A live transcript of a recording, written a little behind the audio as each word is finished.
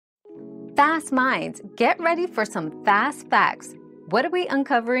Fast minds, get ready for some fast facts. What are we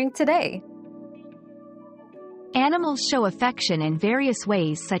uncovering today? Animals show affection in various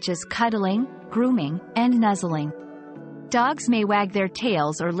ways such as cuddling, grooming, and nuzzling. Dogs may wag their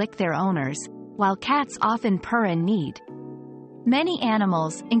tails or lick their owners, while cats often purr and knead. Many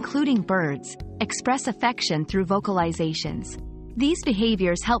animals, including birds, express affection through vocalizations. These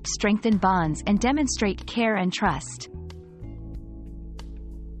behaviors help strengthen bonds and demonstrate care and trust.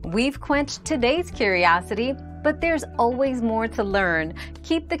 We've quenched today's curiosity, but there's always more to learn.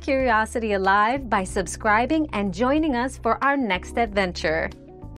 Keep the curiosity alive by subscribing and joining us for our next adventure.